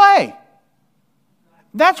the other way.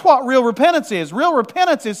 That's what real repentance is. Real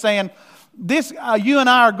repentance is saying, this, you and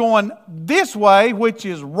I are going this way, which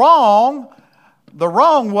is wrong, the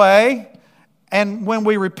wrong way. And when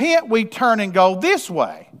we repent, we turn and go this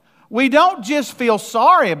way. We don't just feel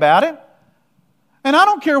sorry about it. And I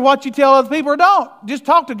don't care what you tell other people or don't. Just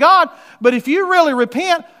talk to God. But if you really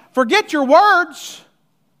repent, forget your words.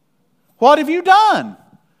 What have you done?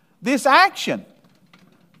 This action.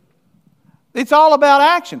 It's all about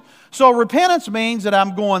action. So repentance means that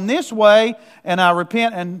I'm going this way, and I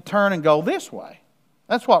repent and turn and go this way.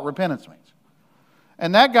 That's what repentance means.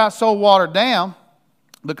 And that got so watered down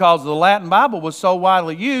because the Latin Bible was so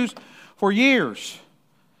widely used for years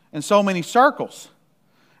in so many circles.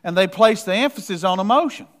 And they placed the emphasis on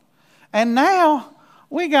emotion. And now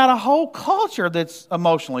we got a whole culture that's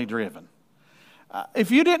emotionally driven.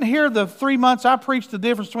 If you didn't hear the 3 months I preached the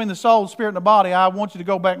difference between the soul, the spirit, and the body, I want you to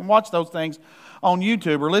go back and watch those things on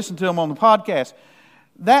YouTube or listen to them on the podcast.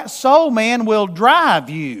 That soul man will drive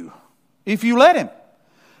you if you let him.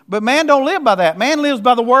 But man don't live by that. Man lives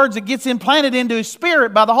by the words that gets implanted into his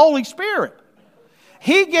spirit by the Holy Spirit.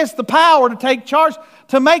 He gets the power to take charge,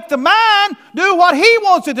 to make the mind do what he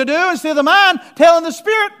wants it to do instead of the mind telling the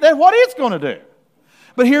spirit that what it's going to do.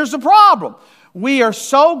 But here's the problem. We are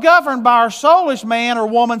so governed by our soulish man or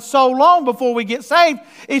woman so long before we get saved,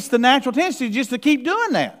 it's the natural tendency just to keep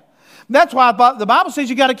doing that. That's why the Bible says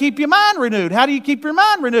you got to keep your mind renewed. How do you keep your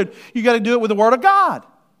mind renewed? You got to do it with the Word of God.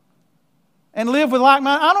 And live with like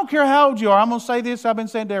mind. I don't care how old you are. I'm going to say this. I've been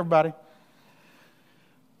saying to everybody.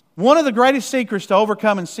 One of the greatest secrets to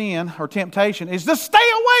overcoming sin or temptation is to stay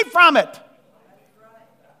away from it.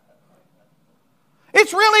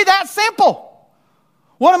 It's really that simple.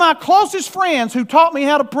 One of my closest friends who taught me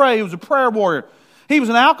how to pray, he was a prayer warrior. He was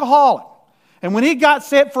an alcoholic. And when he got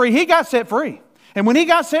set free, he got set free. And when he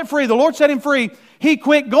got set free, the Lord set him free. He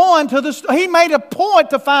quit going to he made a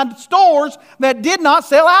point to find stores that did not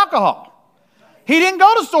sell alcohol. He didn't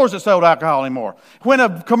go to stores that sold alcohol anymore. When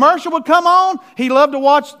a commercial would come on, he loved to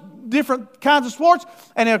watch different kinds of sports,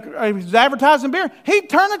 and he was advertising beer. He'd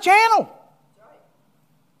turn the channel.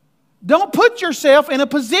 Don't put yourself in a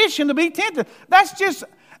position to be tempted. That's just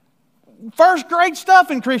first grade stuff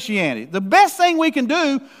in Christianity. The best thing we can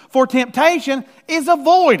do for temptation is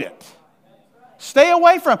avoid it. Stay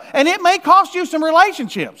away from it. And it may cost you some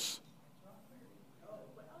relationships.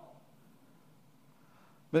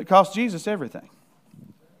 But it cost Jesus everything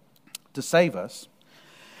to save us.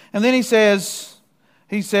 And then he says,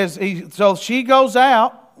 so she goes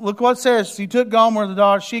out. Look what it says. She took Gomer the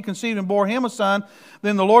daughter. She conceived and bore him a son.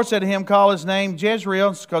 Then the Lord said to him, call his name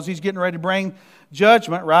Jezreel, because he's getting ready to bring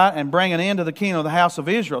judgment, right? And bring an end to the kingdom of the house of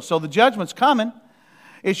Israel. So the judgment's coming.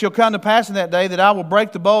 It shall come to pass in that day that I will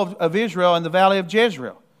break the bow of Israel in the valley of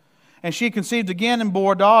Jezreel. And she conceived again and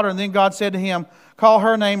bore a daughter. And then God said to him, call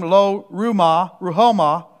her name Ruhamah.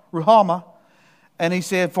 And he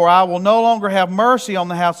said, for I will no longer have mercy on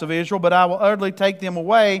the house of Israel, but I will utterly take them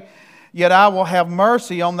away. Yet I will have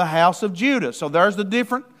mercy on the house of Judah. So there's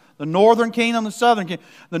the northern kingdom, the southern kingdom.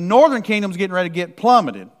 The northern kingdom's getting ready to get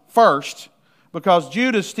plummeted first because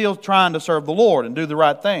Judah's still trying to serve the Lord and do the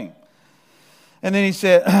right thing. And then he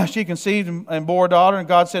said, she conceived and bore a daughter, and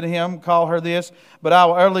God said to him, call her this, but I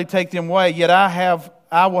will utterly take them away. Yet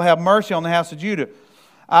I will have mercy on the house of Judah.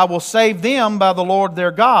 I will save them by the Lord their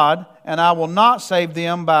God, and I will not save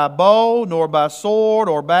them by bow, nor by sword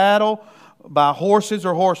or battle, by horses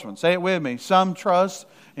or horsemen. Say it with me. Some trust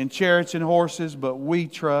in chariots and horses, but we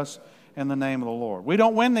trust in the name of the Lord. We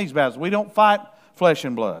don't win these battles. We don't fight flesh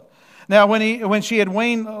and blood. Now, when she had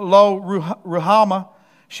weaned Ruhamah,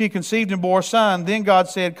 she conceived and bore a son. Then God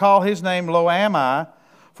said, call his name Lo-Ammi,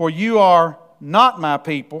 for you are not my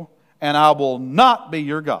people, and I will not be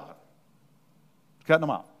your God. Cutting them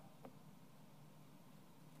off.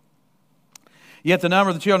 Yet the number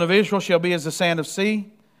of the children of Israel shall be as the sand of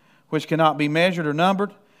sea, which cannot be measured or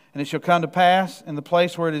numbered. And it shall come to pass in the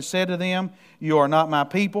place where it is said to them, you are not my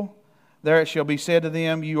people. There it shall be said to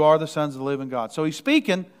them, you are the sons of the living God. So he's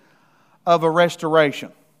speaking of a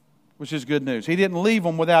restoration, which is good news. He didn't leave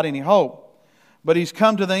them without any hope, but he's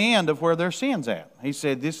come to the end of where their sin's at. He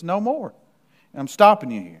said, this no more. I'm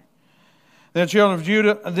stopping you here. Then the children of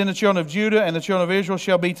Judah and the children of Israel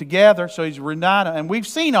shall be together. So he's reunited. And we've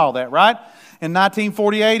seen all that, right? In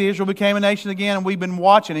 1948, Israel became a nation again, and we've been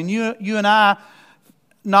watching. And you and I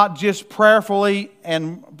not just prayerfully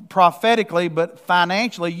and prophetically, but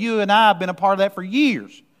financially. You and I have been a part of that for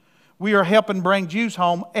years. We are helping bring Jews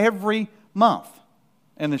home every month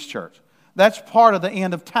in this church. That's part of the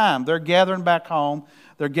end of time. They're gathering back home.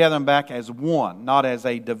 They're gathering back as one, not as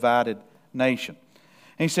a divided nation.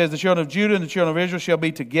 And he says, the children of Judah and the children of Israel shall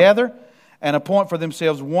be together and appoint for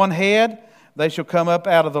themselves one head. They shall come up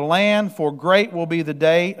out of the land, for great will be the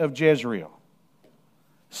day of Jezreel.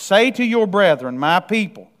 Say to your brethren, my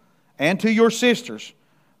people, and to your sisters,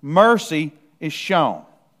 mercy is shown.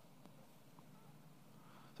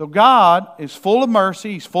 So God is full of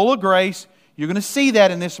mercy. He's full of grace. You're going to see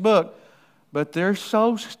that in this book. But they're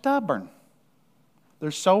so stubborn.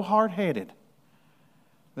 They're so hard-headed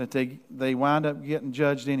that they wind up getting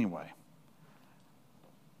judged anyway.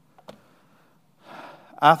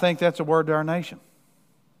 I think that's a word to our nation.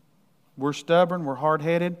 We're stubborn. We're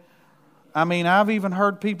hard-headed. I mean, I've even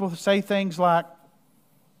heard people say things like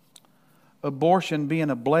abortion being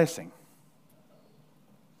a blessing.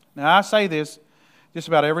 Now, I say this just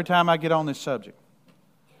about every time I get on this subject,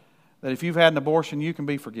 that if you've had an abortion, you can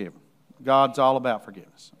be forgiven. God's all about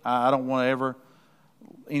forgiveness. I don't want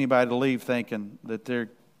anybody to leave thinking that there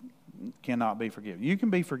cannot be forgiven. You can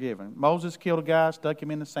be forgiven. Moses killed a guy, stuck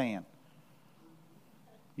him in the sand.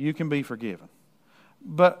 You can be forgiven.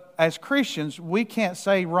 But as Christians, we can't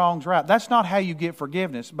say wrong's right. That's not how you get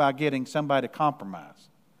forgiveness, by getting somebody to compromise.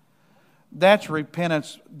 That's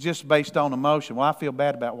repentance just based on emotion. Well, I feel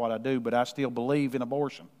bad about what I do, but I still believe in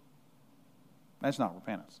abortion. That's not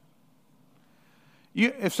repentance.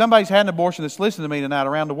 If somebody's had an abortion that's listening to me tonight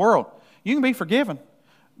around the world, you can be forgiven.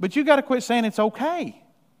 But you've got to quit saying it's okay.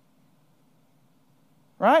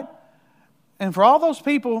 Right? And for all those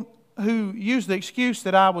people who use the excuse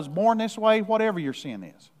that I was born this way, whatever your sin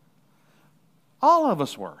is. All of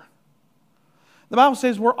us were. The Bible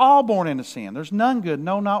says we're all born into sin. There's none good,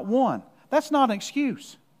 no, not one. That's not an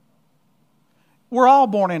excuse. We're all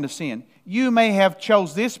born into sin. You may have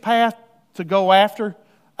chose this path to go after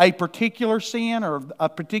a particular sin or a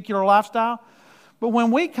particular lifestyle, but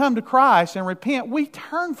when we come to Christ and repent, we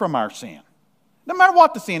turn from our sin. No matter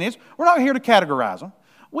what the sin is, we're not here to categorize them.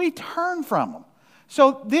 We turn from them.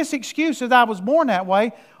 So this excuse that I was born that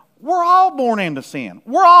way, we're all born into sin.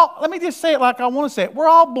 Let me just say it like I want to say it. We're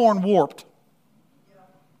all born warped.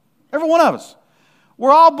 Every one of us.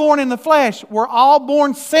 We're all born in the flesh. We're all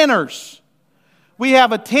born sinners. We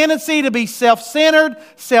have a tendency to be self-centered,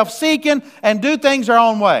 self-seeking, and do things our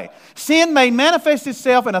own way. Sin may manifest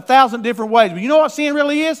itself in 1,000 different ways. But you know what sin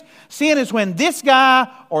really is? Sin is when this guy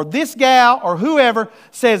or this gal or whoever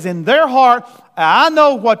says in their heart, I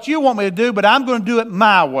know what you want me to do, but I'm going to do it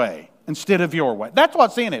my way instead of your way. That's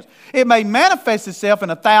what sin is. It may manifest itself in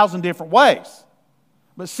 1,000 different ways.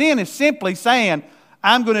 But sin is simply saying,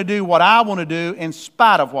 I'm going to do what I want to do in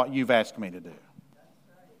spite of what you've asked me to do.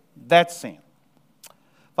 That's sin.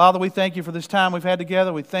 Father, we thank you for this time we've had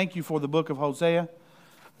together. We thank you for the book of Hosea.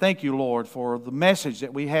 Thank you, Lord, for the message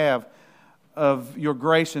that we have of your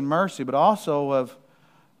grace and mercy, but also of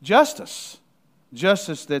justice.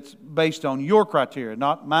 Justice that's based on your criteria,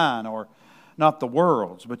 not mine or not the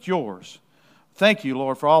world's, but yours. Thank you,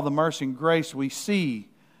 Lord, for all the mercy and grace we see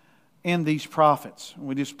in these prophets.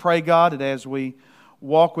 We just pray, God, that as we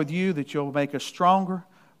walk with you, that you'll make us stronger,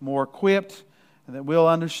 more equipped, and that we'll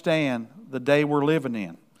understand the day we're living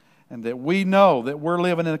in. And that we know that we're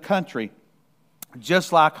living in a country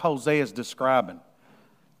just like Hosea is describing.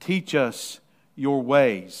 Teach us your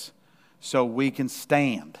ways so we can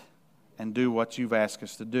stand and do what you've asked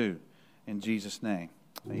us to do. In Jesus' name,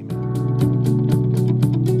 amen.